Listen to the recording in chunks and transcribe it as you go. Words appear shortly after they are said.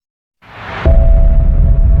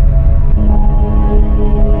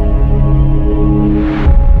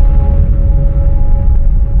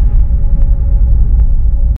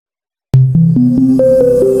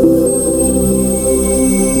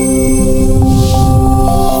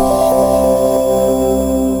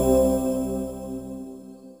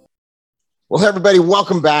Well, everybody,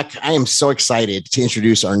 welcome back. I am so excited to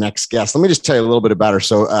introduce our next guest. Let me just tell you a little bit about her.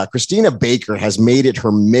 So, Christina Baker has made it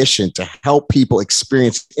her mission to help people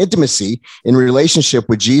experience intimacy in relationship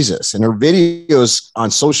with Jesus. And her videos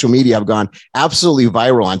on social media have gone absolutely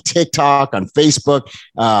viral on TikTok, on Facebook.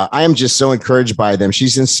 I am just so encouraged by them.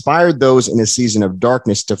 She's inspired those in a season of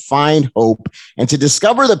darkness to find hope and to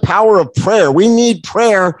discover the power of prayer. We need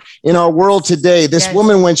prayer in our world today. This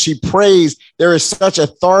woman, when she prays, there is such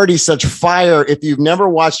authority, such fire. If you've never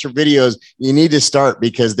watched her videos, you need to start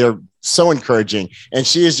because they're so encouraging. And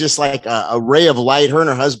she is just like a ray of light. Her and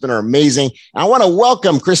her husband are amazing. I want to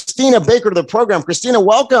welcome Christina Baker to the program. Christina,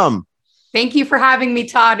 welcome. Thank you for having me,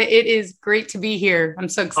 Todd. It is great to be here. I'm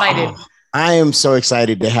so excited. I am so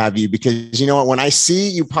excited to have you because you know what? When I see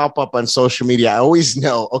you pop up on social media, I always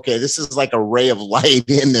know, okay, this is like a ray of light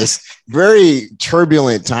in this very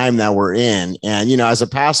turbulent time that we're in. And, you know, as a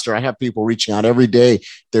pastor, I have people reaching out every day.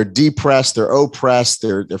 They're depressed, they're oppressed,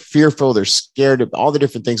 they're fearful, they're scared of all the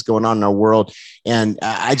different things going on in our world. And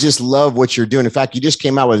I just love what you're doing. In fact, you just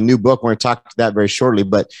came out with a new book. We're going to talk to that very shortly.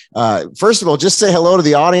 But first of all, just say hello to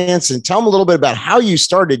the audience and tell them a little bit about how you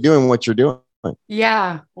started doing what you're doing.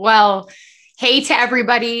 Yeah. Well, hey to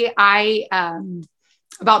everybody. I,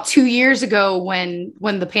 about 2 years ago when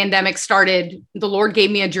the pandemic started, the Lord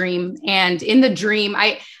gave me a dream. And in the dream,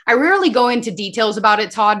 I rarely go into details about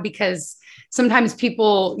it, Todd, because sometimes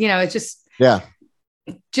people, you know, it's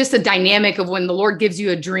just a dynamic of when the Lord gives you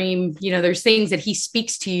a dream, you know, there's things that he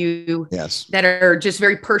speaks to you that are just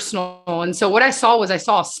very personal. And so what I saw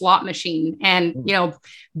a slot machine. And, you know,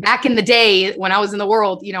 back in the day when I was in the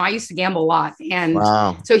world, you know, I used to gamble a lot. And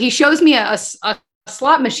so he shows me a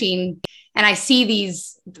slot machine and I see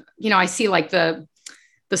these, you know, I see like the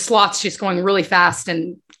slots just going really fast.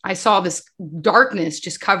 And I saw this darkness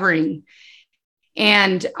just covering.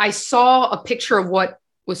 And I saw a picture of what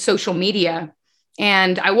was social media.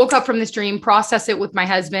 And I woke up from this dream, processed it with my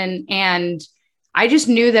husband, and I just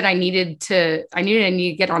knew that I needed to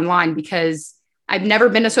get online because I've never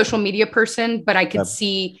been a social media person, but I could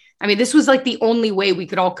see, I mean, this was like the only way we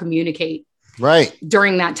could all communicate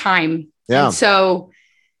during that time. Yeah. And so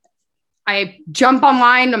I jump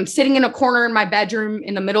online. I'm sitting in a corner in my bedroom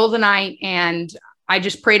in the middle of the night, and I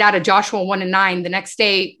just prayed out of Joshua 1:9. The next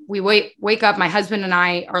day we wake up, my husband and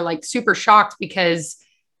I are like super shocked because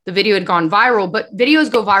the video had gone viral, but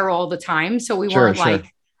videos go viral all the time. So we weren't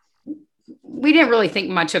we didn't really think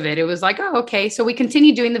much of it. It was like, oh, okay. So we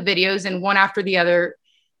continued doing the videos and one after the other,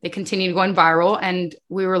 they continued going viral. And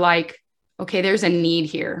we were like, okay, there's a need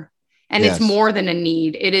here. And it's more than a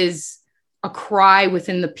need. It is a cry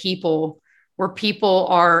within the people where people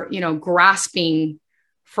are, you know, grasping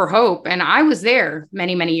for hope. And I was there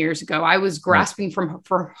many, many years ago. I was grasping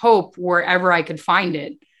for hope wherever I could find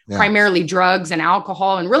it. Primarily drugs and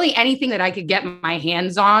alcohol and really anything that I could get my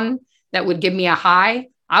hands on that would give me a high.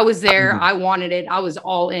 I was there. I wanted it. I was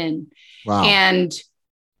all in. Wow. And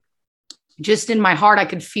just in my heart, I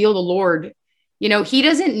could feel the Lord. You know, he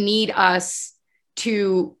doesn't need us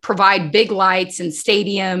to provide big lights and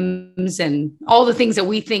stadiums and all the things that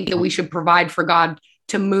we think that we should provide for God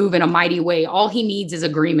to move in a mighty way. All he needs is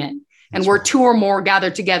agreement. And where two or more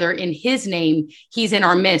gathered together in his name, he's in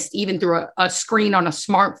our midst, even through a screen on a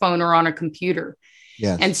smartphone or on a computer.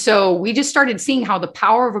 Yes. And so we just started seeing how the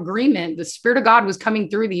power of agreement, the Spirit of God was coming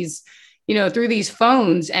through these, you know, through these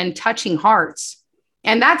phones and touching hearts.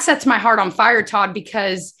 And that sets my heart on fire, Todd,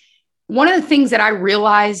 because one of the things that I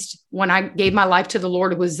realized when I gave my life to the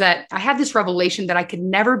Lord was that I had this revelation that I could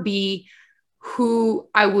never be who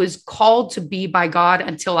I was called to be by God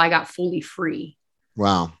until I got fully free.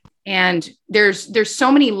 Wow. And there's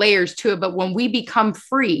so many layers to it, but when we become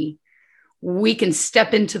free, we can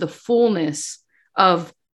step into the fullness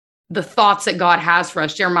of the thoughts that God has for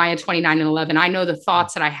us. Jeremiah 29:11. I know the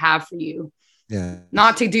thoughts that I have for you,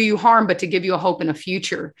 not to do you harm, but to give you a hope and a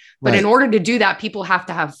future. But in order to do that, people have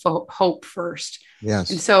to have hope first.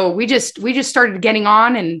 Yes. And so we just started getting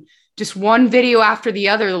on, and just one video after the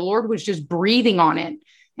other, the Lord was just breathing on it.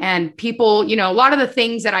 And people, you know, a lot of the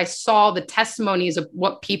things that I saw, the testimonies of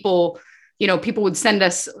what people, you know, people would send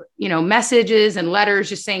us, you know, messages and letters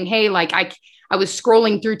just saying, hey, like I was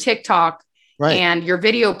scrolling through TikTok and your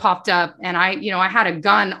video popped up and I had a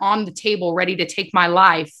gun on the table ready to take my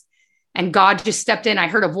life. And God just stepped in. I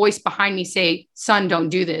heard a voice behind me say, son, don't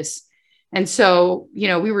do this. And so, you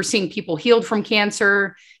know, we were seeing people healed from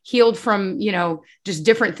cancer, healed from, you know, just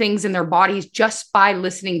different things in their bodies just by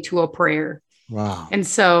listening to a prayer. Wow. And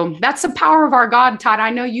so that's the power of our God, Todd. I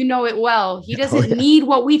know you know it well. He doesn't need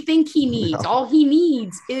what we think he needs. No. All he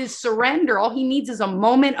needs is surrender. All he needs is a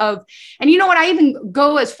moment of, and you know what? I even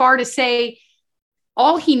go as far to say,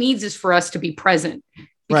 all he needs is for us to be present,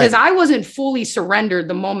 because I wasn't fully surrendered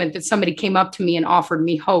the moment that somebody came up to me and offered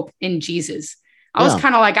me hope in Jesus. I was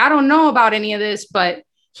kind of like, I don't know about any of this, but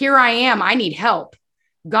here I am. I need help.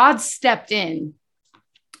 God stepped in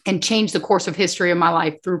and changed the course of history of my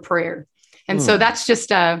life through prayer. And so that's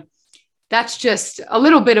just a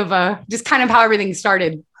little bit of just kind of how everything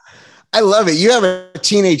started. I love it. You have a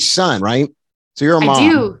teenage son, right? So you're a mom. I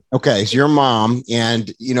do. Okay. So you're a mom,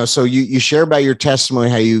 and, so you share about your testimony,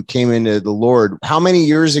 how you came into the Lord. How many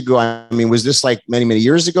years ago? I mean, was this like many, many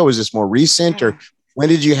years ago? Was this more recent, or when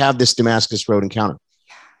did you have this Damascus Road encounter?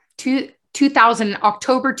 2000,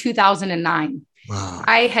 October 2009. Wow.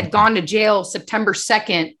 I had gone to jail September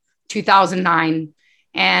 2nd, 2009.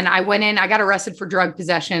 And I went in, I got arrested for drug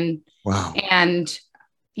possession. Wow. And,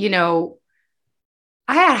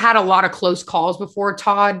 I had a lot of close calls before,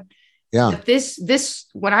 Todd. Yeah. But this,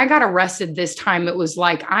 when I got arrested this time, it was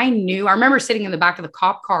like, I remember sitting in the back of the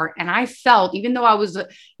cop car, and I felt, even though I was,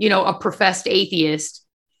 a professed atheist,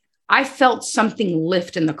 I felt something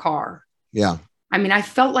lift in the car. Yeah. I mean, I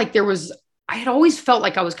felt like I had always felt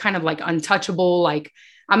like I was kind of like untouchable, like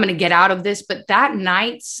I'm going to get out of this. But that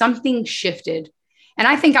night, something shifted. And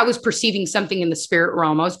I think I was perceiving something in the spirit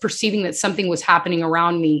realm. I was perceiving that something was happening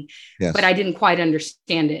around me, but I didn't quite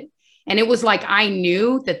understand it. And it was like, I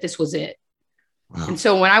knew that this was it. Wow. And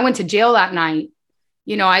so when I went to jail that night,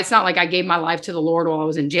 it's not like I gave my life to the Lord while I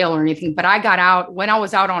was in jail or anything, but I got out. When I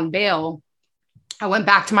was out on bail, I went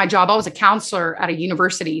back to my job. I was a counselor at a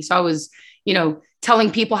university. So I was,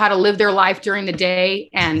 telling people how to live their life during the day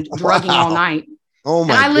and drugging all night. Oh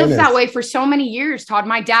my! And I lived that way for so many years, Todd.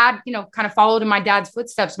 My dad, kind of followed in my dad's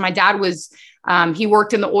footsteps. My dad was, he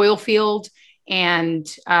worked in the oil field, and,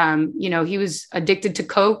 he was addicted to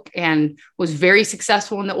coke and was very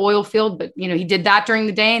successful in the oil field. But, he did that during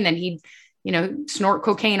the day, and then he'd, snort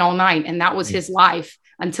cocaine all night. And that was his life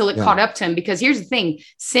until it caught up to him. Because here's the thing,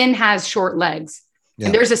 sin has short legs. Yeah.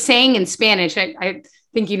 And there's a saying in Spanish, I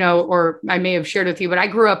think, or I may have shared with you, but I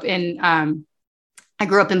grew up in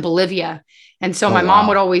Bolivia. And so my mom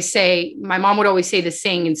would always say this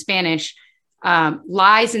saying in Spanish,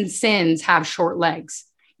 lies and sins have short legs.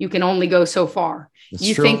 You can only go so far.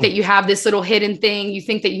 You think that you have this little hidden thing. You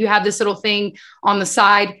think that you have this little thing on the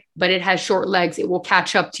side, but it has short legs. It will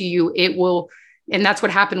catch up to you. It will. And that's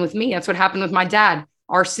what happened with me. That's what happened with my dad.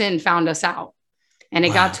 Our sin found us out. And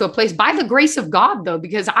it got to a place by the grace of God, though,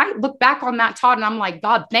 because I look back on that, Todd, and I'm like,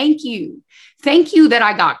 God, thank you. Thank you that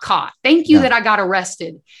I got caught. Thank you that I got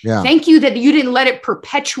arrested. Yeah. Thank you that you didn't let it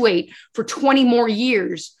perpetuate for 20 more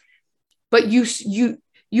years, but you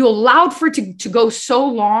allowed for it to go so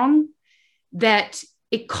long that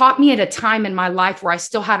it caught me at a time in my life where I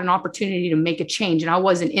still had an opportunity to make a change, and I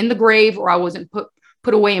wasn't in the grave, or I wasn't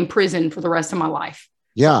put away in prison for the rest of my life.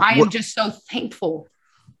 Yeah. I am just so thankful.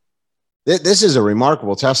 This is a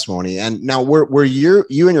remarkable testimony. And now, were you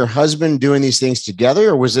and your husband doing these things together,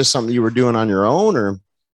 or was this something you were doing on your own? Or?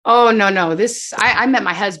 Oh, no. I met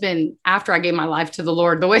my husband after I gave my life to the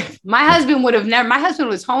Lord. The way my husband my husband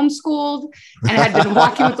was homeschooled and had been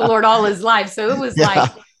walking with the Lord all his life. So it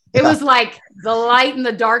was like the light and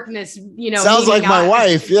the darkness, Sounds like my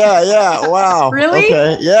wife. Yeah. Wow. Really?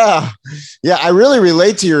 Okay. Yeah. I really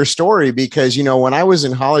relate to your story because, when I was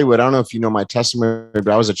in Hollywood, I don't know if you know my testimony, but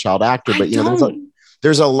I was a child actor, but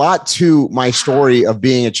there's a lot to my story of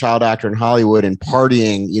being a child actor in Hollywood and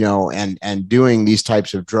partying, and doing these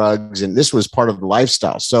types of drugs. And this was part of the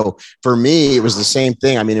lifestyle. So for me, it was the same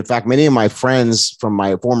thing. I mean, in fact, many of my friends from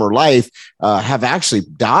my former life have actually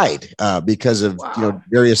died because of,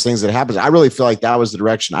 various things that happened. I really feel like that was the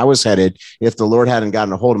direction I was headed if the Lord hadn't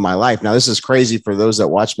gotten a hold of my life. Now, this is crazy for those that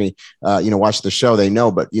watch me, watch the show, they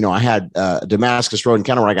know, but, I had a Damascus Road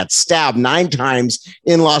encounter where I got stabbed 9 times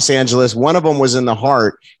in Los Angeles. One of them was in the heart.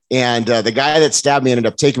 And the guy that stabbed me ended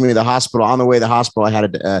up taking me to the hospital. On the way to the hospital, I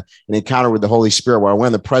had an encounter with the Holy Spirit where I went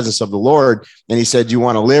in the presence of the Lord. And he said, do you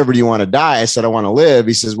want to live or do you want to die? I said, I want to live.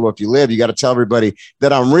 He says, well, if you live, you got to tell everybody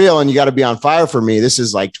that I'm real and you got to be on fire for me. This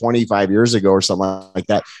is like 25 years ago or something like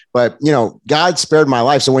that. But, God spared my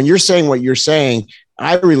life. So when you're saying what you're saying,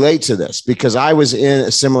 I relate to this because I was in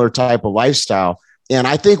a similar type of lifestyle. And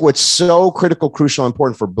I think what's so critical, crucial,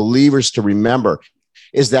 important for believers to remember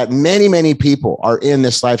is that many, many people are in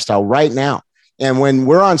this lifestyle right now. And when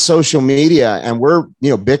we're on social media and we're,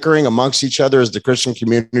 bickering amongst each other as the Christian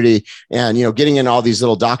community and, getting in all these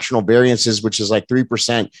little doctrinal variances, which is like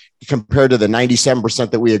 3% compared to the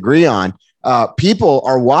 97% that we agree on, people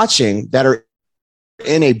are watching that are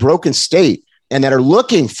in a broken state and that are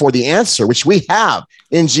looking for the answer, which we have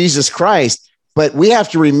in Jesus Christ. But we have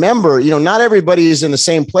to remember, not everybody is in the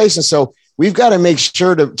same place. And so we've got to make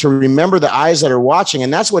sure to remember the eyes that are watching.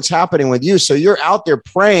 And that's what's happening with you. So you're out there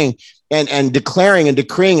praying and declaring and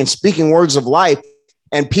decreeing and speaking words of life,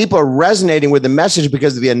 and people are resonating with the message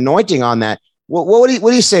because of the anointing on that. What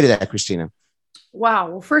do you say to that, Christina? Wow.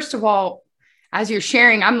 Well, first of all, as you're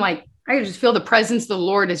sharing, I'm like, I just feel the presence of the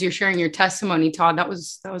Lord as you're sharing your testimony, Todd. That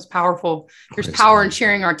was powerful. There's power in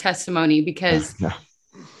sharing our testimony, because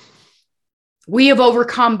we have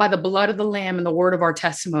overcome by the blood of the Lamb and the word of our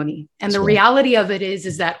testimony. And the reality of it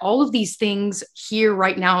is that all of these things here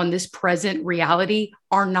right now in this present reality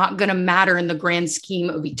are not going to matter in the grand scheme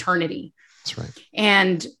of eternity. That's right.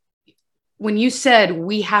 And when you said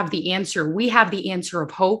we have the answer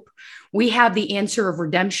of hope. We have the answer of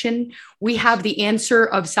redemption. We have the answer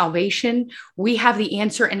of salvation. We have the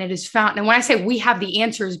answer, and it is found. And when I say we have the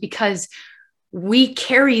answers, because we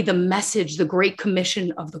carry the message, the great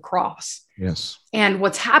commission of the cross. Yes. And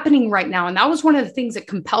what's happening right now, and that was one of the things that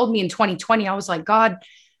compelled me in 2020. I was like, God,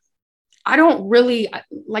 I don't really,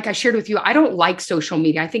 like I shared with you, I don't like social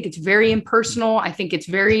media. I think it's very impersonal. I think it's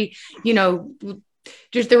very,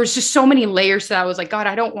 there was just so many layers that I was like, God,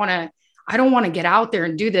 I don't want to get out there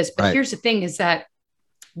and do this. But here's the thing, is that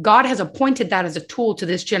God has appointed that as a tool to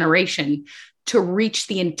this generation to reach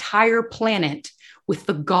the entire planet with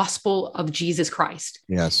the gospel of Jesus Christ.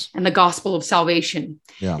 Yes. And the gospel of salvation.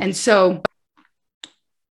 Yeah. And so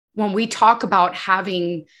when we talk about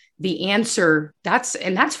having the answer, that's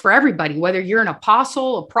for everybody, whether you're an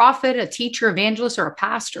apostle, a prophet, a teacher, evangelist, or a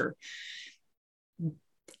pastor.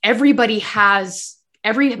 Everybody has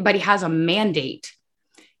a mandate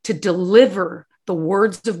to deliver the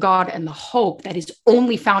words of God and the hope that is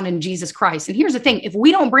only found in Jesus Christ. And here's the thing, if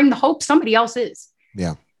we don't bring the hope, somebody else is.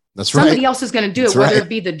 Yeah. That's right. Somebody else is going to do it, whether it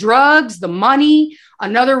be the drugs, the money,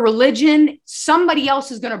 another religion, somebody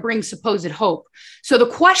else is going to bring supposed hope. So the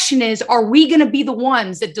question is, are we going to be the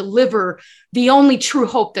ones that deliver the only true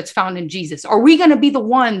hope that's found in Jesus? Are we going to be the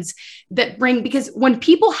ones that bring, because when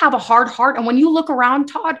people have a hard heart, and when you look around,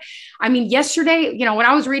 Todd, I mean, yesterday, when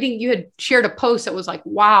I was reading, you had shared a post that was like,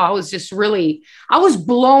 wow, I was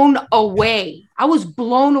blown away. I was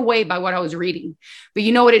blown away by what I was reading. But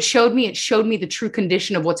you know what it showed me? It showed me the true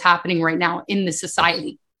condition of what's happening right now in this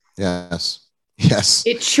society. Yes. Yes.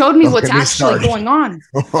 It showed me what's actually going on.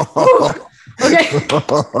 Okay.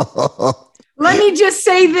 Let me just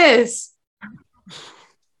say this.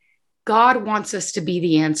 God wants us to be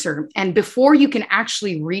the answer. And before you can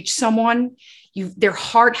actually reach someone, their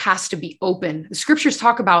heart has to be open. The scriptures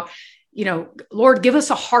talk about, Lord, give us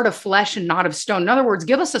a heart of flesh and not of stone. In other words,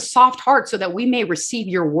 give us a soft heart so that we may receive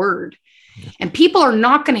your word. And people are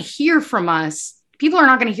not going to hear from us. People are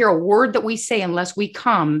not going to hear a word that we say unless we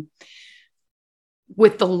come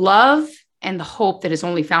with the love and the hope that is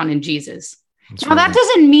only found in Jesus. Now, that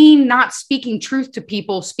doesn't mean not speaking truth to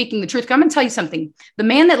people, speaking the truth. I'm going to tell you something. The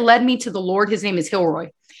man that led me to the Lord, his name is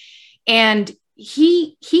Hilroy. And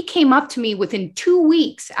he came up to me within 2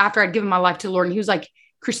 weeks after I'd given my life to the Lord. And he was like,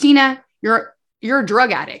 Christina, you're a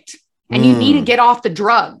drug addict and you need to get off the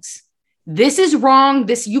drugs. This is wrong.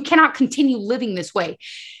 You cannot continue living this way.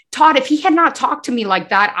 Todd, if he had not talked to me like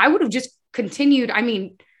that, I would have just continued.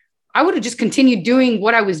 I would have just continued doing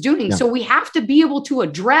what I was doing. Yeah. So we have to be able to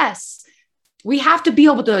address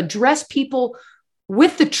people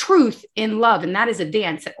with the truth in love. And that is a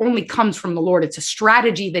dance that only comes from the Lord. It's a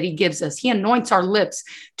strategy that he gives us. He anoints our lips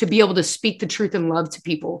to be able to speak the truth in love to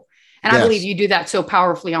people. And I believe you do that so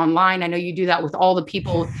powerfully online. I know you do that with all the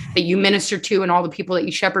people that you minister to and all the people that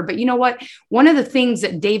you shepherd. But you know what? One of the things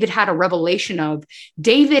that David had a revelation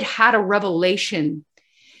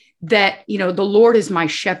that, the Lord is my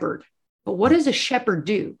shepherd. But what does a shepherd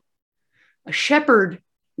do? A shepherd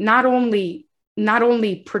not only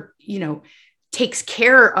takes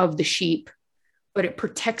care of the sheep, but it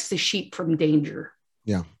protects the sheep from danger.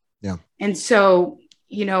 Yeah. Yeah. And so,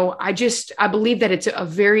 I believe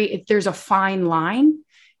that there's a fine line,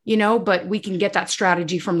 but we can get that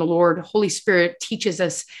strategy from the Lord. Holy Spirit teaches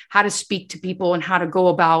us how to speak to people and how to go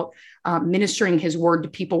about ministering his word to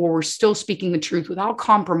people where we're still speaking the truth without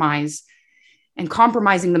compromise and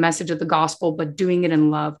compromising the message of the gospel, but doing it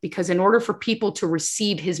in love. Because in order for people to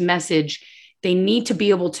receive his message, they need to be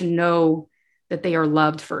able to know that they are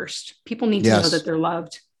loved first. People need to know that they're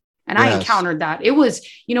loved. And I encountered that. It was,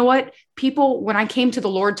 people, when I came to the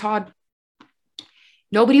Lord, Todd,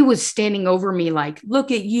 nobody was standing over me like,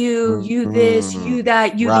 look at you, you this, you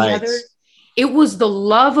that, you the other. It was the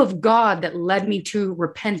love of God that led me to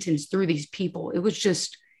repentance through these people. It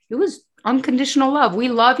was unconditional love. We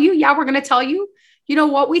love you. Yeah, we're going to tell you,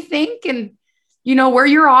 what we think and, where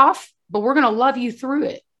you're off, but we're going to love you through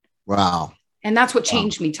it. Wow. And that's what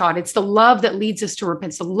changed me, Todd. It's the love that leads us to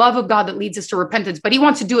repentance, the love of God that leads us to repentance, but he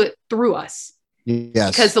wants to do it through us.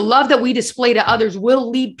 Yes. Because the love that we display to others will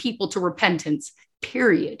lead people to repentance,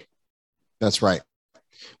 period. That's right.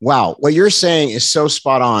 Wow. What you're saying is so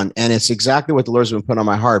spot on. And it's exactly what the Lord's been put on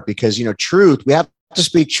my heart because, truth, we have to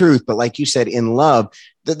speak truth, but like you said, in love,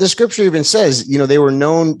 the scripture even says, they were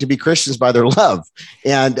known to be Christians by their love,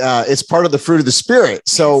 and it's part of the fruit of the Spirit.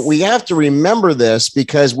 So we have to remember this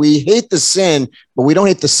because we hate the sin, but we don't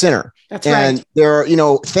hate the sinner. That's right. And there,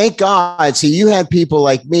 thank God. See, you had people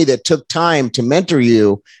like me that took time to mentor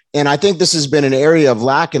you. And I think this has been an area of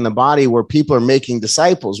lack in the body where people are making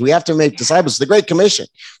disciples. We have to make disciples. The Great Commission,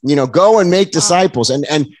 go and make disciples.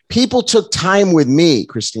 And people took time with me,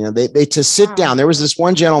 Christina, they to sit down. There was this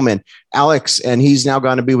one gentleman, Alex, and he's now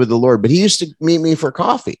gone to be with the Lord, but he used to meet me for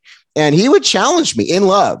coffee and he would challenge me in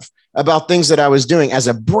love about things that I was doing as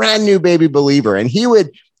a brand new baby believer. And he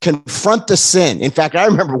would confront the sin. In fact, I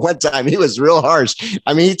remember one time he was real harsh.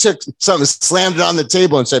 I mean, he took something, slammed it on the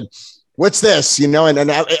table and said, "What's this?" And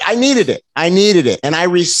I needed it. I needed it. And I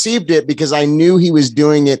received it because I knew he was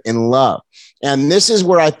doing it in love. And this is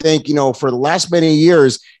where I think, for the last many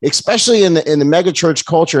years, especially in the mega church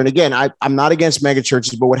culture. And again, I'm not against mega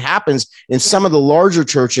churches, but what happens in some of the larger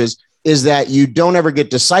churches is that you don't ever get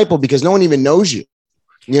discipled because no one even knows you.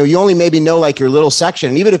 You only maybe know like your little section.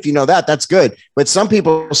 And even if you know that, that's good. But some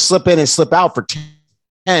people slip in and slip out for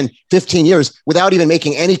 10, 15 years without even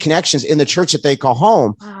making any connections in the church that they call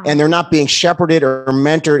home. Wow. And they're not being shepherded or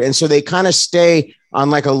mentored. And so they kind of stay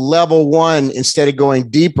on like a level one instead of going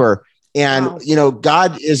deeper. And, wow.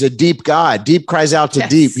 God is a deep God. Deep cries out to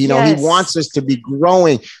deep. He wants us to be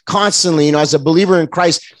growing constantly. As a believer in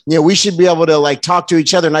Christ, we should be able to like talk to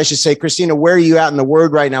each other. And I should say, Christina, where are you at in the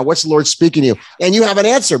word right now? What's the Lord speaking to you? And you have an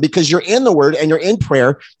answer because you're in the word and you're in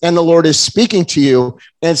prayer and the Lord is speaking to you.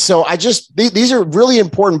 And so these are really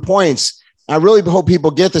important points. I really hope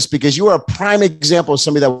people get this because you are a prime example of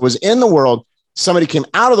somebody that was in the world. Somebody came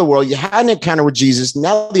out of the world. You had an encounter with Jesus.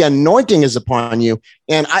 Now the anointing is upon you.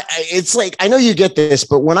 And it's like, I know you get this,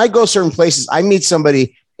 but when I go certain places, I meet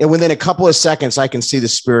somebody and within a couple of seconds, I can see the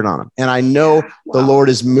Spirit on them. And I know the Lord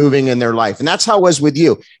is moving in their life. And that's how it was with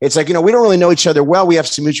you. It's like, we don't really know each other well. We have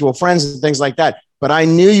some mutual friends and things like that. But I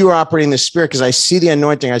knew you were operating the Spirit because I see the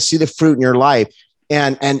anointing. I see the fruit in your life.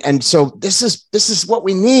 And so this is what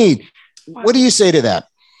we need. Wow. What do you say to that?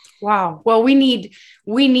 Wow. Well, we need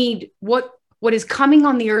what is coming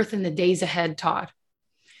on the earth in the days ahead, Todd,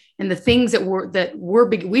 and the things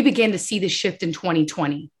we began to see the shift in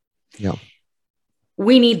 2020. Yeah.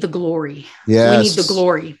 We need the glory. Yes. We need the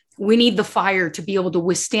glory. We need the fire to be able to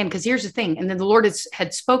withstand. Because here's the thing. And then the Lord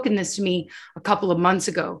had spoken this to me a couple of months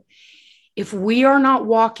ago. If we are not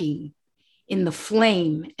walking in the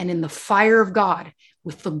flame and in the fire of God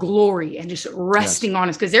with the glory and just resting on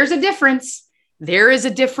us, because there's a difference. There is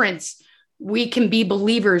a difference. We can be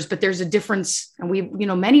believers, but there's a difference. And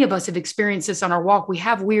many of us have experienced this on our walk. We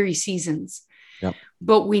have weary seasons,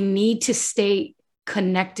 but we need to stay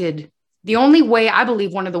connected. The only way, I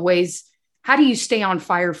believe, one of the ways, how do you stay on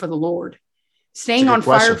fire for the Lord? Staying on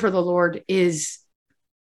fire for the Lord is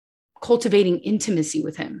cultivating intimacy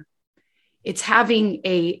with him. It's having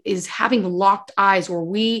locked eyes where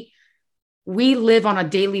we live on a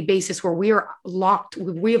daily basis where we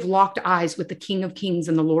have locked eyes with the King of Kings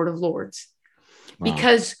and the Lord of Lords. Wow.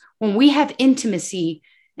 Because when we have intimacy,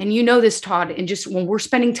 and this, Todd, and just when we're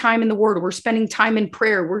spending time in the word, we're spending time in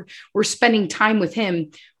prayer, we're spending time with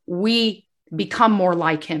him, we become more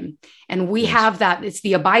like him. And we have that, it's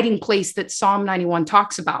the abiding place that Psalm 91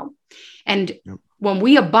 talks about. And when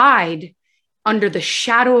we abide under the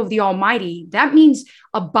shadow of the Almighty, that means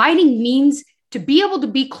abiding means to be able to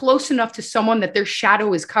be close enough to someone that their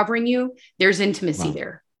shadow is covering you. There's intimacy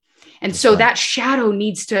there. And so that shadow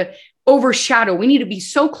needs to overshadow. We need to be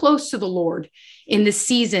so close to the Lord in this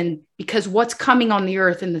season because what's coming on the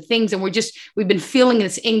earth and the things, and we've been feeling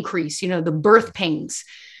this increase, the birth pains.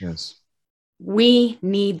 Yes. We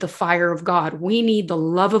need the fire of God. We need the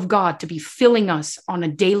love of God to be filling us on a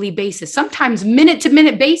daily basis, sometimes minute to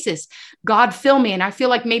minute basis. God, fill me. And I feel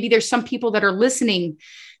like maybe there's some people that are listening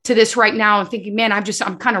to this right now and thinking, man,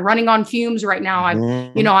 I'm kind of running on fumes right now.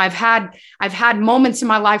 I've had moments in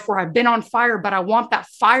my life where I've been on fire, but I want that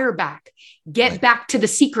fire back. Get back to the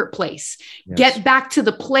secret place. Yes. Get back to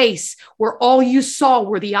the place where all you saw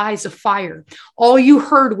were the eyes of fire. All you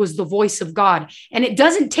heard was the voice of God. And it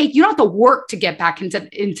doesn't take, you don't have to work to get back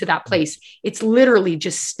into that place. It's literally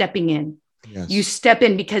just stepping in. Yes. You step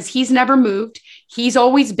in because he's never moved. He's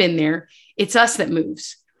always been there. It's us that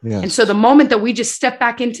moves. Yes. And so the moment that we just step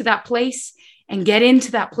back into that place and get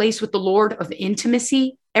into that place with the Lord of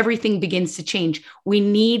intimacy, everything begins to change. We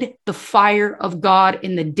need the fire of God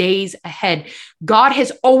in the days ahead. God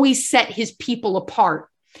has always set his people apart.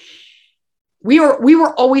 We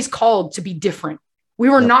were always called to be different. We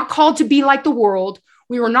were not called to be like the world.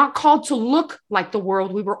 We were not called to look like the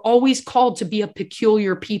world. We were always called to be a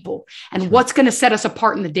peculiar people. And what's going to set us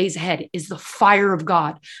apart in the days ahead is the fire of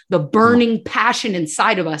God, the burning passion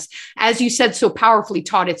inside of us. As you said so powerfully,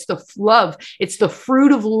 Todd, it's the love. It's the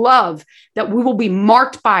fruit of love that we will be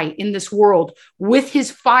marked by in this world with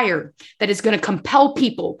his fire that is going to compel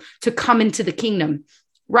people to come into the kingdom.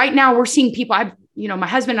 Right now, we're seeing people, my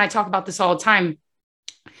husband and I talk about this all the time.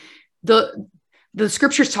 The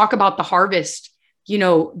scriptures talk about the harvest,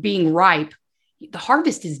 being ripe. The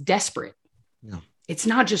harvest is desperate. Yeah. It's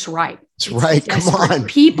not just ripe. It's right. Desperate. Come on.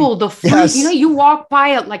 People, the fruit, yes. You walk by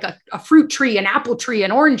a fruit tree, an apple tree,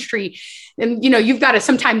 an orange tree, and, you've got to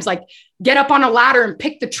sometimes get up on a ladder and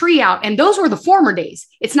pick the tree out. And those were the former days.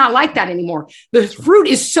 It's not like that anymore. The fruit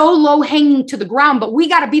is so low hanging to the ground, but we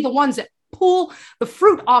got to be the ones that pull the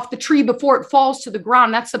fruit off the tree before it falls to the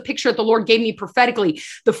ground. That's the picture that the Lord gave me prophetically.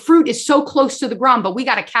 The fruit is so close to the ground, but we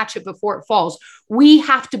got to catch it before it falls. We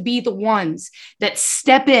have to be the ones that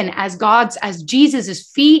step in as Jesus's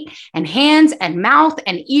feet and hands and mouth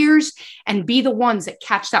and ears, and be the ones that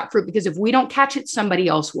catch that fruit. Because if we don't catch it, somebody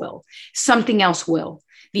else will. Something else will.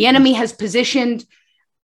 The enemy has positioned.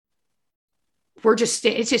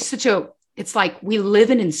 It's like we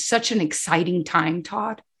live in such an exciting time,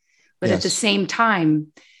 Todd. But yes. At the same time,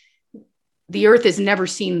 the earth has never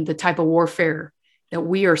seen the type of warfare that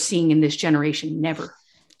we are seeing in this generation. Never.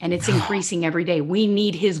 And it's increasing every day. We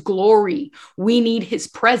need his glory. We need his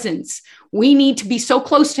presence. We need to be so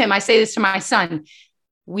close to him. I say this to my son.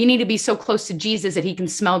 We need to be so close to Jesus that he can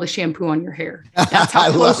smell the shampoo on your hair. That's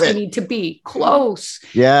how close we need to be. Close.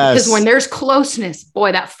 Yes. Because when there's closeness,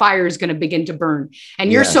 boy, that fire is going to begin to burn.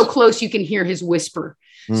 And you're so close, you can hear his whisper.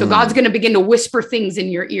 So God's going to begin to whisper things in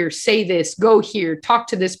your ear. Say this, go here, talk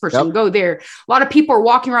to this person, go there. A lot of people are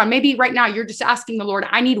walking around. Maybe right now you're just asking the Lord,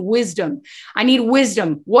 I need wisdom. I need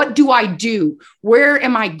wisdom. What do I do? Where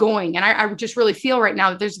am I going? And I just really feel right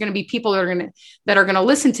now that there's going to be people that are going to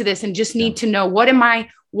listen to this and just need to know,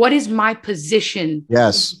 what is my position in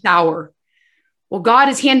this hour? Well, God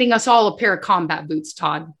is handing us all a pair of combat boots,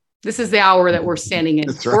 Todd. This is the hour that we're standing in.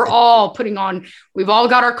 Right. We're all we've all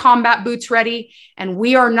got our combat boots ready, and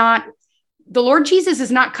the Lord Jesus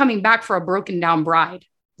is not coming back for a broken down bride.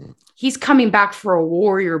 He's coming back for a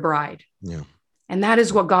warrior bride. Yeah. And that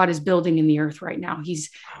is what God is building in the earth right now.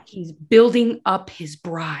 He's building up his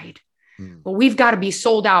bride, but we've got to be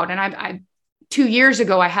sold out. And I 2 years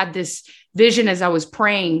ago, I had this vision as I was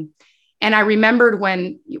praying. And I remembered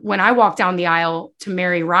when I walked down the aisle to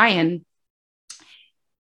marry Ryan,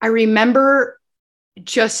 I remember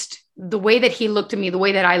just the way that he looked at me, the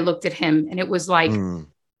way that I looked at him. And it was like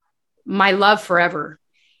my love forever.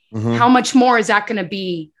 Mm-hmm. How much more is that going to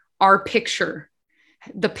be our picture,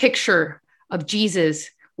 the picture of Jesus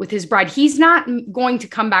with his bride? He's not going to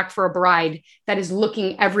come back for a bride that is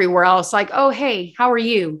looking everywhere else like, oh, hey, how are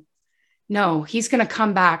you? No, he's going to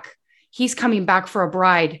come back. He's coming back for a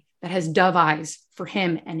bride that has dove eyes for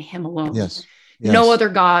him and him alone. Yes. No other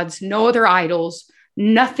gods, no other idols,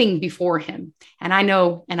 nothing before him. And I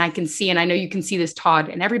know, and I can see, and I know you can see this, Todd,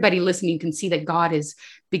 and everybody listening, you can see that God is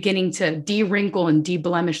beginning to de-wrinkle and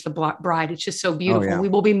de-blemish the bride. It's just so beautiful. Oh, yeah. We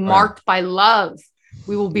will be marked by love.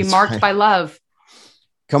 We will be marked by love.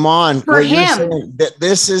 Come on. For him. That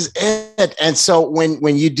this is it. And so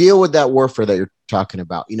when you deal with that warfare that you're talking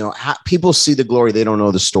about, people see the glory. They don't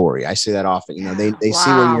know the story. I say that often, they see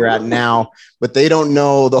where you're at now, but they don't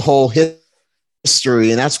know the whole history.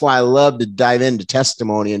 And that's why I love to dive into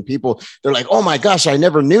testimony, and people, they're like, oh my gosh, I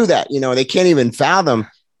never knew that. They can't even fathom,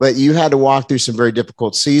 but you had to walk through some very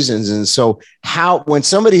difficult seasons. And so when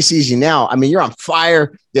somebody sees you now, I mean, you're on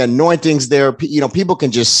fire, the anointing's there, people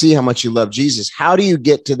can just see how much you love Jesus. How do you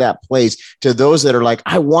get to that place, to those that are like,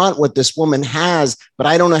 I want what this woman has, but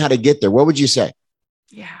I don't know how to get there? What would you say?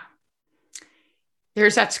 Yeah.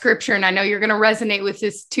 There's that scripture, and I know you're going to resonate with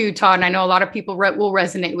this too, Todd. And I know a lot of people will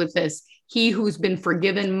resonate with this. He who's been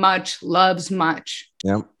forgiven much loves much.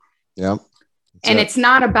 Yep. And it's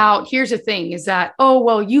not about, here's the thing, is that, oh,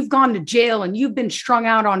 well, you've gone to jail and you've been strung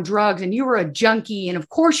out on drugs and you were a junkie. And of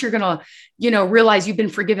course you're going to, realize you've been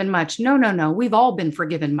forgiven much. No. We've all been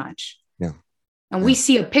forgiven much. Yeah. And we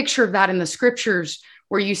see a picture of that in the scriptures,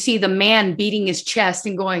 where you see the man beating his chest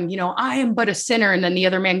and going, I am but a sinner. And then the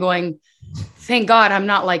other man going, thank God I'm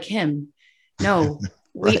not like him. No,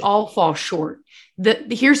 right. We all fall short.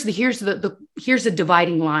 Here's the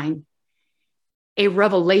dividing line. a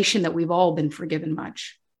revelation that we've all been forgiven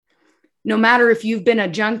much. No matter if you've been a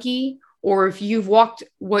junkie or if you've walked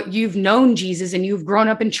what you've known Jesus and you've grown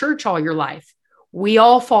up in church all your life, we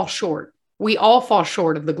all fall short. We all fall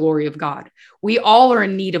short of the glory of God. We all are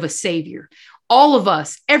in need of a savior. All of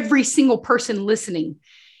us, every single person listening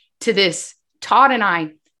to this, Todd and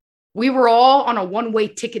I, we were all on a one-way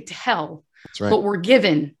ticket to hell. That's right. But we're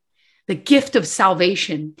given the gift of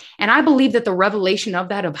salvation. And I believe that the revelation of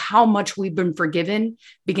that, of how much we've been forgiven,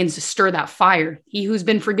 begins to stir that fire. He who's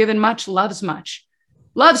been forgiven much loves much.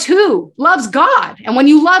 Loves who? Loves God. And when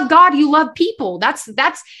you love God, you love people. That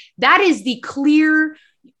is the clear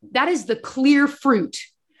fruit.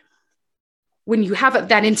 When you have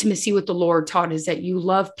that intimacy with the Lord, Todd, is that you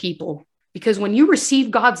love people. Because when you receive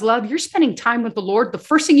God's love, you're spending time with the Lord. The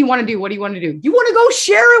first thing you want to do, what do you want to do? You want to go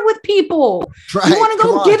share it with people. Right. You want to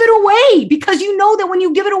go give it away, because you know that when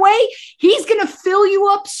you give it away, he's going to fill you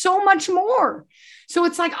up so much more. So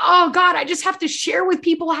it's like, oh God, I just have to share with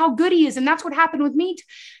people how good he is. And that's what happened with me,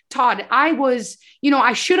 Todd. I was,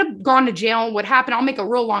 I should have gone to jail. What happened? I'll make a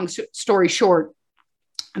real long story short.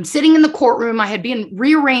 I'm sitting in the courtroom. I had been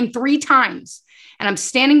rearranged 3 times, and I'm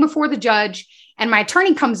standing before the judge. And my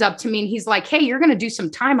attorney comes up to me and he's like, hey, you're going to do some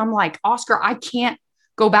time. I'm like, Oscar, I can't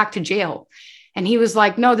go back to jail. And he was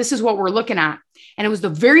like, no, this is what we're looking at. And it was the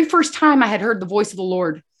very first time I had heard the voice of the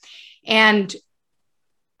Lord. And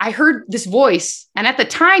I heard this voice. And at the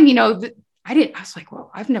time, I was like, well,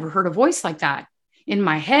 I've never heard a voice like that. In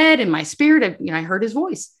my head, in my spirit, I heard his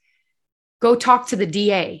voice. Go talk to the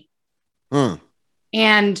DA.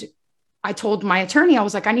 And I told my attorney, I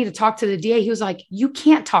was like, I need to talk to the DA. He was like, you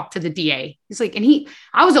can't talk to the DA. He's like,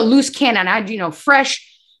 I was a loose cannon. I, fresh,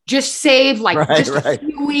 just saved, a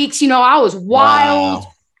few weeks, I was wild,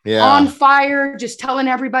 on fire, just telling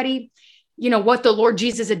everybody, what the Lord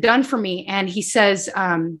Jesus had done for me. And he says,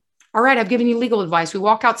 all right, I've given you legal advice. We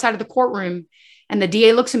walk outside of the courtroom and the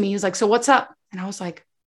DA looks at me. He's like, so what's up? And I was like,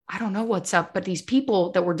 I don't know what's up, but these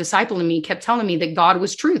people that were discipling me kept telling me that God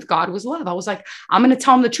was truth. God was love. I was like, I'm going to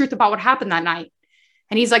tell them the truth about what happened that night.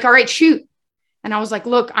 And he's like, all right, shoot. And I was like,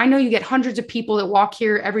 look, I know you get hundreds of people that walk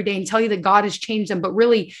here every day and tell you that God has changed them, but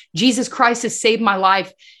really Jesus Christ has saved my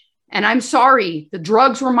life. And I'm sorry. The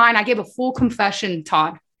drugs were mine. I gave a full confession,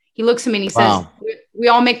 Todd. He looks at me and he says, we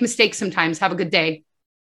all make mistakes sometimes. Have a good day.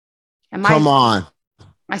 And my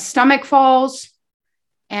stomach falls,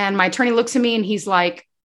 and my attorney looks at me and he's like,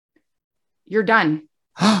 you're done.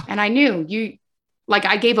 And I knew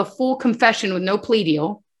I gave a full confession with no plea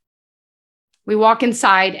deal. We walk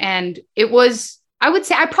inside, and it was, I would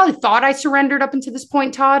say, I probably thought I surrendered up until this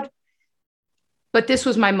point, Todd, but this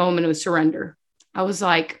was my moment of surrender. I was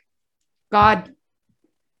like, God,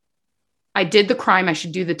 I did the crime. I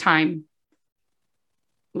should do the time.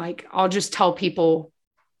 Like, I'll just tell people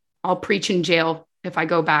I'll preach in jail if I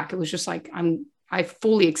go back. It was just like, I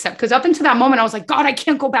fully accept. Because up until that moment, I was like, God, I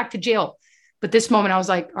can't go back to jail. But this moment, I was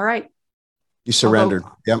like, all right. You surrendered.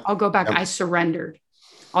 I'll go back. Yep. I surrendered.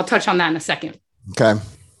 I'll touch on that in a second. Okay.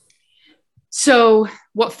 So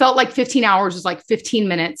what felt like 15 hours was like 15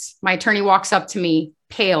 minutes. My attorney walks up to me,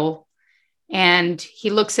 pale, and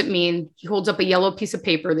he looks at me and he holds up a yellow piece of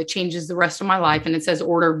paper that changes the rest of my life. And it says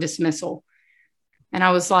order of dismissal. And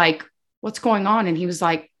I was like, what's going on? And he was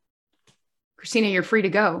like, Christina, you're free to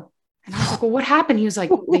go. And I was like, well, what happened? He was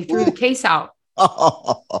like, they threw the case out.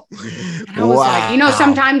 And I was like,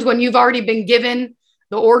 sometimes when you've already been given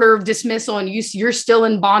the order of dismissal and you're still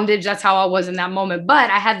in bondage, that's how I was in that moment. But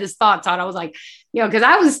I had this thought, Todd. I was like, because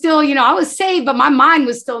I was still, I was saved, but my mind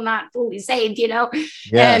was still not fully saved, Yes.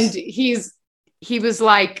 And he was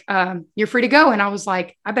like, you're free to go. And I was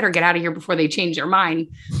like, I better get out of here before they change their mind.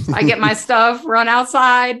 I get my stuff, run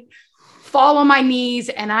outside, fall on my knees,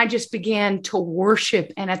 and I just began to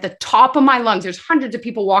worship. And at the top of my lungs, there's hundreds of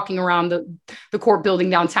people walking around the court building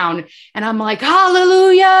downtown. And I'm like,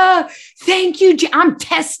 hallelujah. Thank you. I'm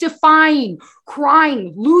testifying,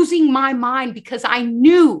 crying, losing my mind, because I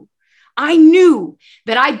knew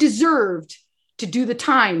that I deserved to do the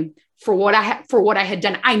time for what I had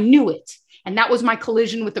done. I knew it. And that was my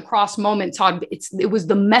collision with the cross moment, Todd. It was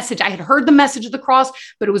the message. I had heard the message of the cross,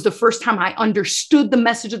 but it was the first time I understood the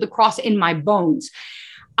message of the cross in my bones.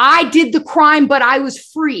 I did the crime, but I was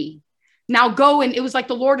free. Now go. And it was like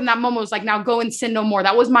the Lord in that moment was like, now go and sin no more.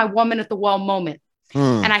 That was my woman at the well moment.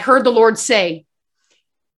 And I heard the Lord say,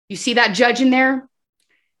 you see that judge in there?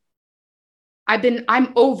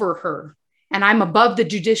 I'm over her, and I'm above the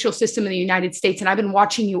judicial system in the United States. And I've been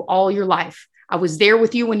watching you all your life. I was there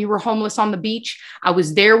with you when you were homeless on the beach. I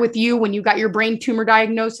was there with you when you got your brain tumor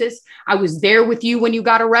diagnosis. I was there with you when you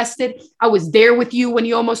got arrested. I was there with you when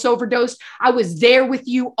you almost overdosed. I was there with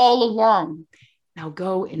you all along. Now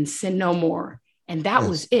go and sin no more. And that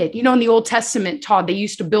was it. You know, in the Old Testament, Todd, they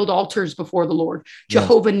used to build altars before the Lord,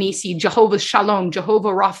 Jehovah Nisi, Jehovah Shalom, Jehovah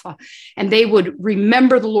Rapha. And they would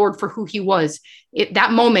remember the Lord for who he was.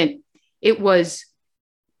 That moment, that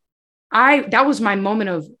was my moment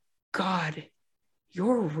of, God,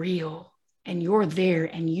 you're real and you're there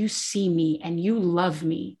and you see me and you love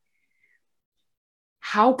me.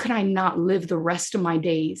 How can I not live the rest of my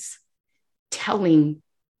days telling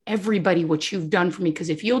everybody what you've done for me? Because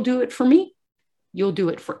if you'll do it for me, you'll do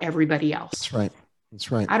it for everybody else. That's right.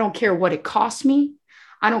 That's right. I don't care what it costs me.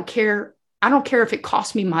 I don't care if it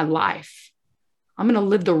costs me my life. I'm going to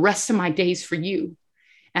live the rest of my days for you.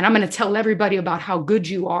 And I'm going to tell everybody about how good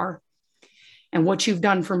you are and what you've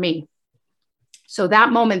done for me. So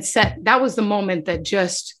that was the moment that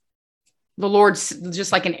the Lord,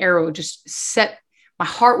 just like an arrow, my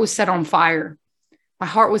heart was set on fire. My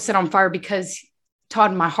heart was set on fire because,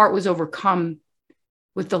 Todd, my heart was overcome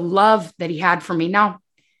with the love that he had for me. Now,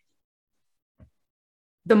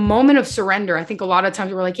 the moment of surrender, I think a lot of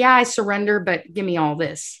times we're like, yeah, I surrender, but give me all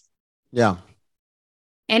this. Yeah.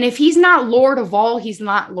 And if he's not Lord of all, he's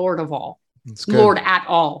not Lord of all. Lord at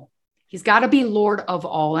all. He's got to be Lord of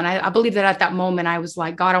all. And I believe that at that moment, I was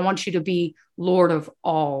like, God, I want you to be Lord of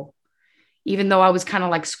all. Even though I was kind of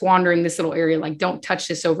like squandering this little area, like, don't touch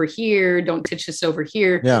this over here. Don't touch this over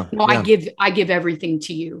here. Yeah. No, yeah. I give everything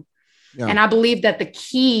to you. Yeah. And I believe that the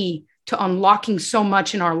key to unlocking so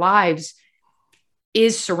much in our lives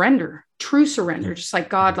is surrender, true surrender. Just like,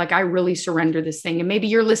 God, like, I really surrender this thing. And maybe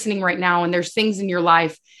you're listening right now and there's things in your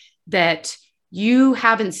life that you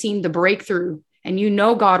haven't seen the breakthrough, and you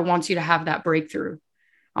know God wants you to have that breakthrough.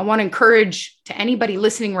 I want to encourage to anybody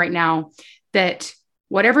listening right now that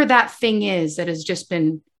whatever that thing is that has just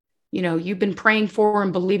been, you've been praying for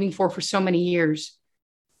and believing for so many years,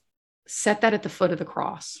 set that at the foot of the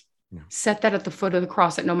cross. Yeah. Set that at the foot of the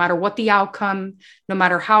cross, that no matter what the outcome, no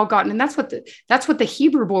matter how God, and that's what the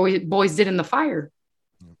Hebrew boys did in the fire.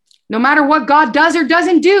 Yeah. No matter what God does or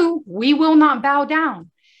doesn't do, we will not bow down.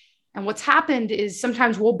 And what's happened is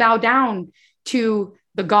sometimes we'll bow down to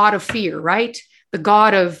the God of fear, right? The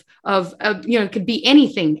God of it could be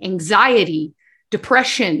anything, anxiety,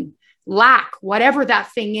 depression, lack, whatever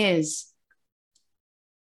that thing is.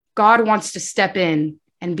 God wants to step in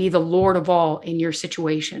and be the Lord of all in your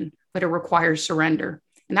situation, but it requires surrender.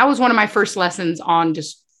 And that was one of my first lessons on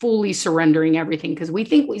just fully surrendering everything, because we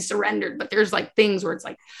think we surrendered, but there's like things where it's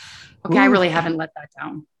like, okay, I really haven't let that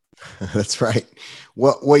down. That's right.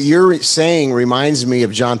 What you're saying reminds me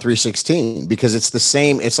of John 3:16, because it's the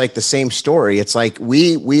same. It's like the same story. It's like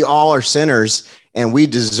we all are sinners and we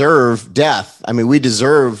deserve death. I mean, we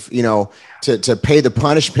deserve, to pay the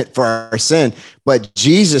punishment for our sin, but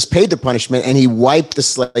Jesus paid the punishment and he wiped the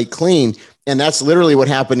slate clean. And that's literally what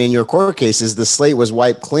happened in your court case, is the slate was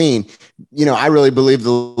wiped clean. I really believe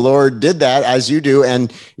the Lord did that, as you do.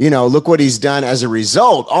 And, look what he's done as a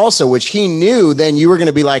result also, which he knew then you were going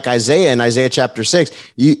to be like Isaiah in Isaiah chapter 6,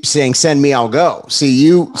 you saying, send me, I'll go. See,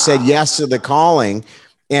 you said yes to the calling,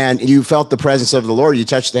 and you felt the presence of the Lord. You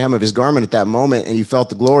touched the hem of his garment at that moment and you felt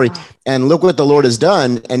the glory. And look what the Lord has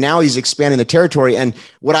done. And now he's expanding the territory. And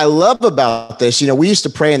what I love about this, we used to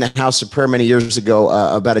pray in the house of prayer many years ago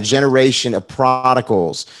about a generation of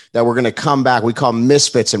prodigals that were going to come back. We call them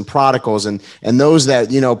misfits and prodigals, and those that,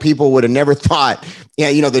 people would have never thought,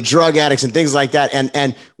 the drug addicts and things like that.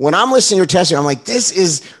 And when I'm listening to your testimony, I'm like, this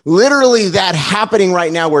is literally that happening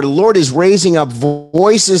right now, where the Lord is raising up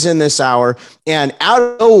voices in this hour and out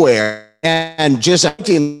of nowhere, and just,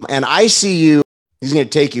 and I see you. He's going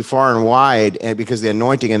to take you far and wide, and because the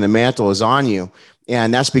anointing and the mantle is on you.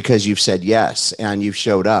 And that's because you've said yes and you've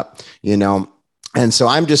showed up, And so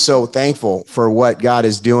I'm just so thankful for what God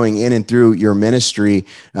is doing in and through your ministry,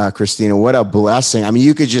 Christina. What a blessing. I mean,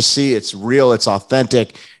 you could just see it's real, it's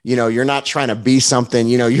authentic. You're not trying to be something,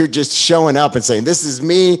 you're just showing up and saying, this is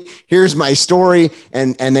me, here's my story.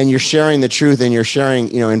 And then you're sharing the truth, and you're sharing,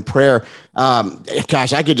 in prayer.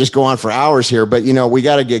 Gosh, I could just go on for hours here, but we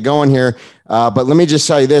got to get going here. But let me just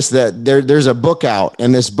tell you this, that there's a book out,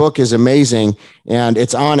 and this book is amazing, and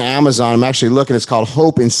it's on Amazon. I'm actually looking. It's called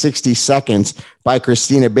Hope in 60 Seconds by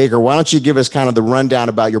Christina Baker. Why don't you give us kind of the rundown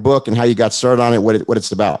about your book and how you got started on it, what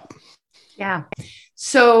it's about? Yeah.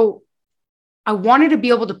 So I wanted to be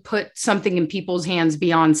able to put something in people's hands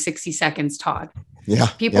beyond 60 seconds, Todd. Yeah.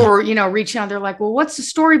 People were, reaching out. They're like, well, what's the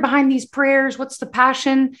story behind these prayers? What's the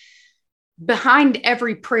passion? Behind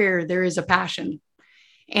every prayer, there is a passion.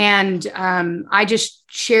 And I just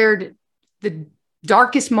shared the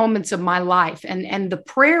darkest moments of my life. And the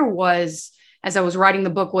prayer was, as I was writing the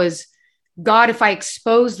book, was, God, if I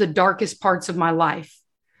expose the darkest parts of my life,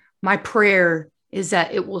 my prayer is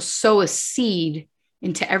that it will sow a seed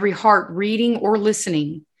into every heart reading or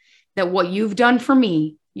listening, that what you've done for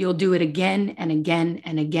me, you'll do it again and again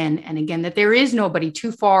and again and again, that there is nobody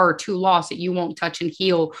too far or too lost that you won't touch and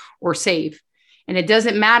heal or save. And it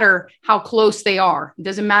doesn't matter how close they are. It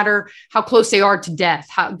doesn't matter how close they are to death.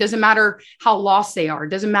 It doesn't matter how lost they are. It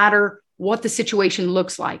doesn't matter what the situation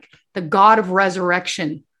looks like. The God of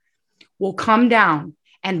resurrection will come down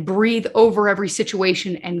and breathe over every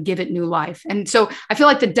situation and give it new life. And so I feel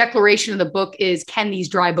like the declaration of the book is, can these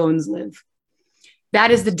dry bones live?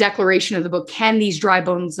 That is the declaration of the book. Can these dry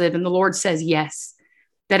bones live? And the Lord says, yes.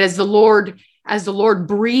 That as the Lord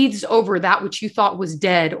breathes over that which you thought was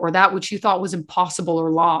dead, or that which you thought was impossible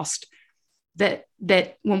or lost, that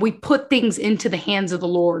when we put things into the hands of the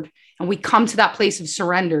Lord and we come to that place of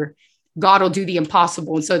surrender, God will do the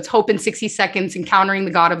impossible. And so it's Hope in 60 Seconds, encountering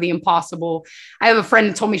the God of the impossible. I have a friend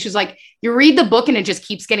that told me, she's like, you read the book and it just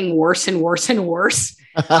keeps getting worse and worse and worse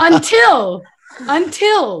until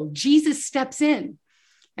Jesus steps in.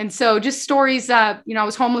 And so just stories that, I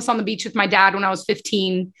was homeless on the beach with my dad when I was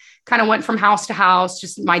 15, kind of went from house to house,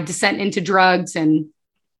 just my descent into drugs and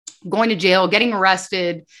going to jail, getting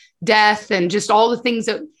arrested, death, and just all the things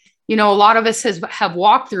that, a lot of us have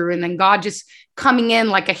walked through. And then God just coming in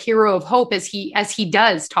like a hero of hope as he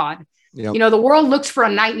does, Todd. Yep. The world looks for a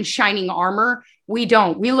knight in shining armor. We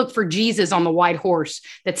don't. We look for Jesus on the white horse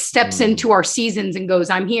that steps into our seasons and goes,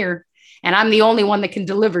 I'm here. And I'm the only one that can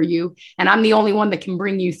deliver you. And I'm the only one that can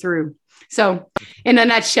bring you through. So in a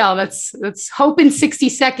nutshell, that's Hope in 60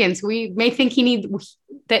 Seconds. We may think we need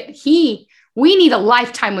a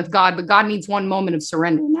lifetime with God, but God needs one moment of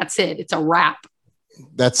surrender. And that's it. It's a wrap.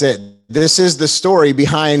 That's it. This is the story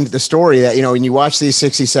behind the story that, when you watch these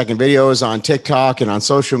 60-second videos on TikTok and on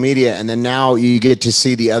social media, and then now you get to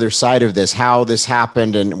see the other side of this, how this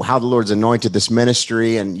happened and how the Lord's anointed this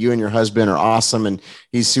ministry. And you and your husband are awesome. And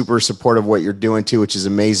he's super supportive of what you're doing too, which is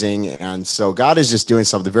amazing. And so God is just doing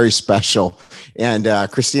something very special. And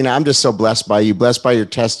Christina, I'm just so blessed by you, blessed by your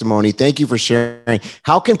testimony. Thank you for sharing.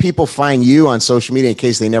 How can people find you on social media in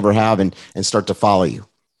case they never have and start to follow you?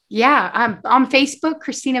 Yeah, I'm on Facebook,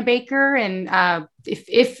 Christina Baker. And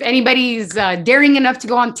if anybody's daring enough to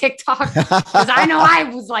go on TikTok, because I know I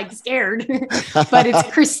was like scared, but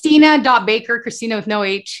it's Christina.Baker, Christina with no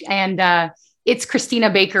H. And it's Christina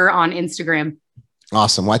Baker on Instagram.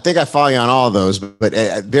 Awesome. Well, I think I follow you on all of those, but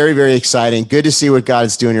very, very exciting. Good to see what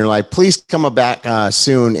God's doing in your life. Please come back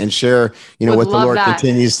soon and share, what the Lord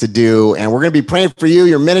continues to do. And we're going to be praying for you,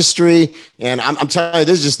 your ministry. And I'm telling you,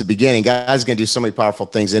 this is just the beginning. God's going to do so many powerful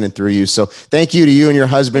things in and through you. So thank you to you and your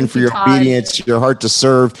husband for your obedience, your heart to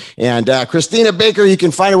serve. And Christina Baker, you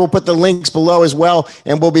can find her. We'll put the links below as well.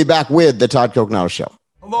 And we'll be back with the Todd Coconato Show.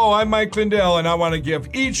 Hello, I'm Mike Lindell, and I want to give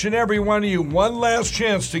each and every one of you one last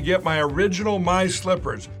chance to get my original My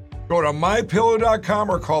Slippers. Go to MyPillow.com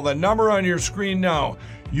or call the number on your screen now.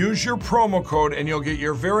 Use your promo code and you'll get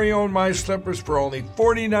your very own My Slippers for only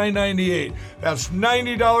 $49.98. That's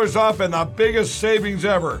 $90 off and the biggest savings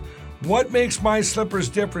ever. What makes My Slippers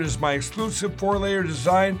different is my exclusive 4-layer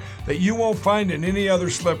design that you won't find in any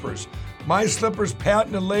other slippers. My Slippers'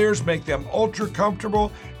 patented layers make them ultra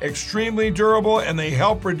comfortable, extremely durable, and they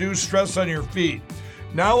help reduce stress on your feet.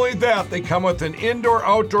 Not only that, they come with an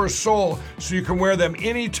indoor-outdoor sole so you can wear them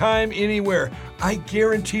anytime, anywhere. I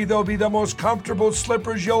guarantee they'll be the most comfortable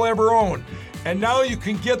slippers you'll ever own. And now you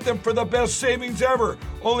can get them for the best savings ever,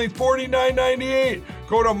 only $49.98.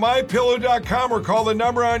 Go to MyPillow.com or call the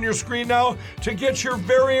number on your screen now to get your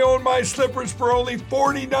very own My Slippers for only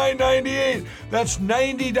 $49.98. That's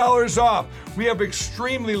 $90 off. We have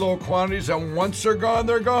extremely low quantities, and once they're gone,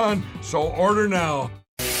 they're gone. So order now.